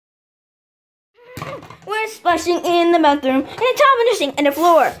We're splashing in the bathroom, and the top of the sink and the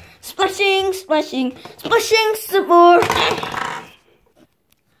floor. Splashing, splashing, splashing some more.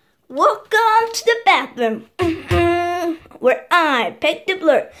 Welcome to the bathroom, where I, Peg the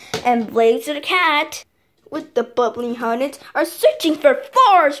Blur, and Blazer the Cat, with the bubbly hornets, are searching for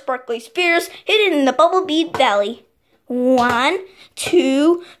 4 sparkly spheres hidden in the Bubble Bead Valley. 1,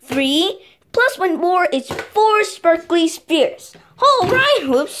 2, 3, plus 1 more is 4 sparkly spheres. All right,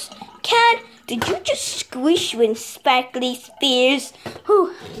 whoops. Cat, did you just squish 1 sparkly spheres?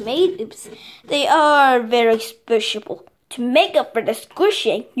 Oh, made oops. They are very special. To make up for the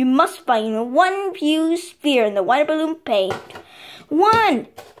squishing, you must find 1 fused sphere in the water balloon paint. 1!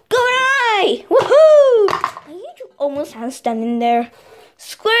 Good eye! Woohoo! Are you almost standing there?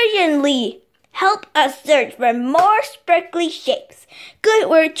 Squirrely, help us search for more sparkly shapes. Good,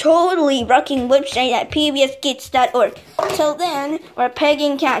 we're totally rocking website at pbskids.org. Till then, we're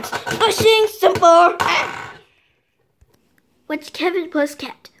pegging cats, pushing some more. Watch Kevin Plus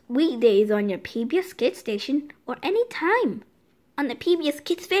Cat weekdays on your PBS Kids station or anytime on the PBS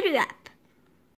Kids video app.